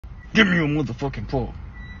Give me your motherfucking paw.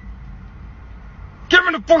 Give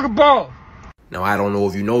me the fucking ball. Now, I don't know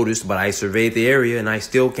if you noticed, but I surveyed the area and I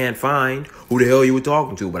still can't find who the hell you were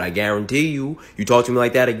talking to. But I guarantee you talk to me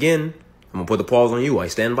like that again, I'm going to put the paws on you. I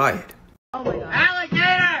stand by it. Oh my God.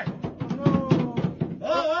 Alligator!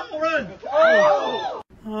 Oh, run! Oh!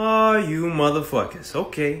 Oh, you motherfuckers.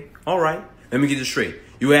 Okay. All right. Let me get this straight.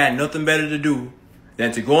 You had nothing better to do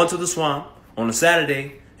than to go into the swamp on a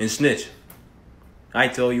Saturday and snitch. I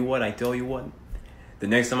tell you what. The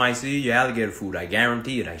next time I see you, your alligator food. I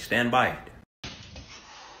guarantee it. I stand by it.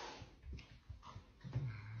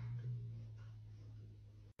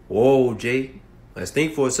 Whoa, Jake. Let's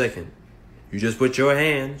think for a second. You just put your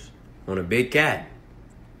hands on a big cat.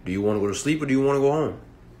 Do you want to go to sleep or do you want to go home?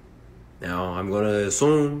 Now, I'm going to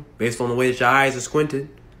assume, based on the way that your eyes are squinted,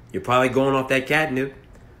 you're probably going off that catnip.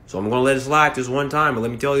 So I'm going to let it slide this one time. But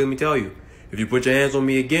let me tell you. If you put your hands on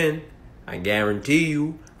me again, I guarantee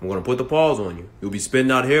you, I'm going to put the paws on you. You'll be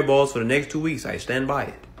spitting out hairballs for the next 2 weeks. I stand by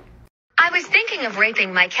it. I was thinking of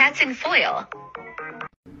raping my cats in foil.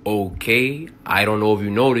 Okay, I don't know if you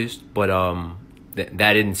noticed, but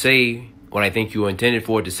that didn't say what I think you intended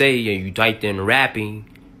for it to say. You typed in rapping.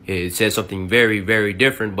 It said something very, very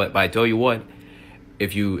different. But I tell you what,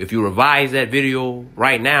 if you revise that video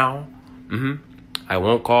right now, I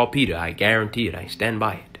won't call Peter. I guarantee it. I stand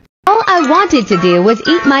by it. All I wanted to do was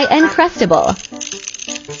eat my Uncrustable.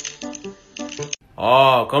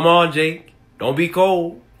 Oh, come on, Jake. Don't be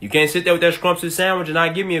cold. You can't sit there with that scrumptious sandwich and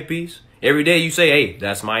not give me a piece. Every day you say, hey,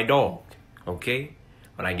 that's my dog. Okay?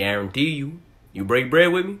 But I guarantee you break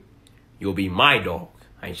bread with me, you'll be my dog.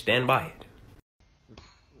 I stand by it.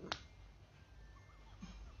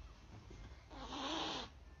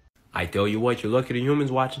 I tell you what, you're lucky the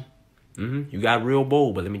humans watching. You got real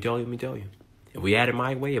bold, but let me tell you. If we had it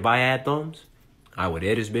my way, if I had thumbs, I would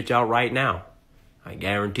air this bitch out right now. I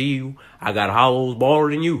guarantee you, I got hollows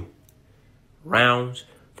baller than you. Rounds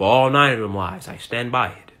for all 9 of them lives. I stand by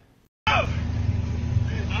it.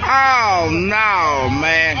 Oh, no,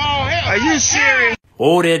 man. Are you serious?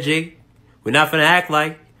 Oh, there, Jake. We're not finna act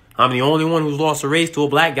like I'm the only one who's lost a race to a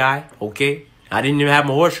black guy, okay? I didn't even have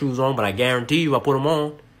my horseshoes on, but I guarantee you I put them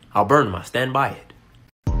on. I'll burn them. I stand by it.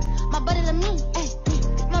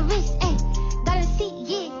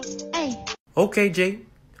 Okay, Jake.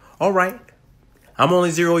 All right. I'm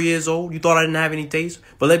only 0 years old. You thought I didn't have any taste.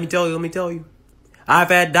 But let me tell you. I've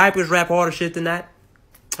had diapers wrap harder shit than that.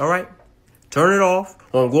 All right? Turn it off,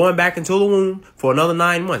 or I'm going back into the womb for another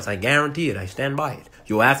 9 months. I guarantee it. I stand by it.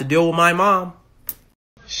 You'll have to deal with my mom.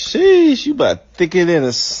 Sheesh, you about thicker than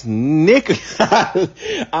a snicker. I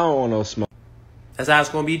don't want no smoke. That's how it's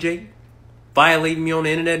going to be, Jake? Violating me on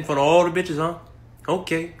the internet in front of all the bitches, huh?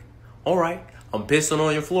 Okay. All right. I'm pissing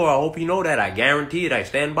on your floor. I hope you know that. I guarantee it. I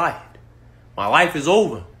stand by it. My life is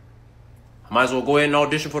over. I might as well go ahead and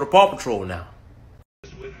audition for the Paw Patrol now.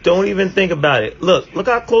 Don't even think about it. Look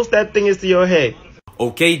how close that thing is to your head.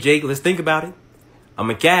 Okay, Jake, let's think about it. I'm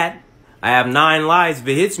a cat. I have 9 lives if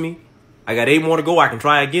it hits me. I got 8 more to go. I can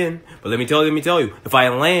try again. But let me tell you, if I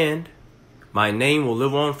land, my name will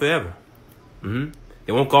live on forever.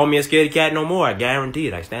 They won't call me a scaredy cat no more. I guarantee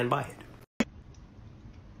it. I stand by it.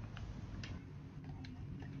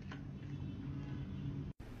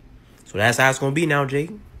 So that's how it's going to be now,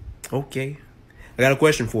 Jake. Okay. I got a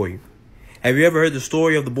question for you. Have you ever heard the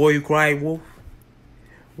story of the boy who cried wolf?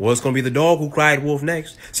 Well, it's going to be the dog who cried wolf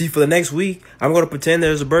next. See, for the next week, I'm going to pretend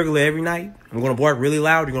there's a burglar every night. I'm going to bark really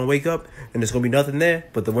loud. You're going to wake up, and there's going to be nothing there.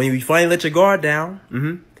 But when you finally let your guard down,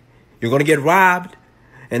 you're going to get robbed.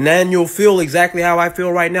 And then you'll feel exactly how I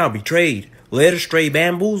feel right now. Betrayed, led astray,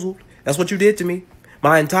 bamboozled. That's what you did to me.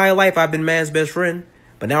 My entire life, I've been man's best friend.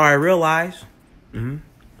 But now I realize,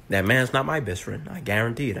 that man's not my best friend. I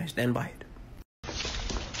guarantee it. I stand by it.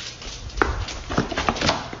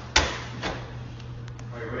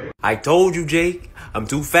 I told you, Jake. I'm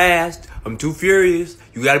too fast. I'm too furious.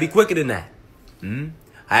 You got to be quicker than that.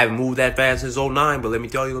 I haven't moved that fast since 09, but let me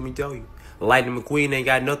tell you. Lightning McQueen ain't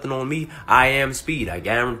got nothing on me. I am speed. I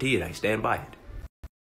guarantee it. I stand by it.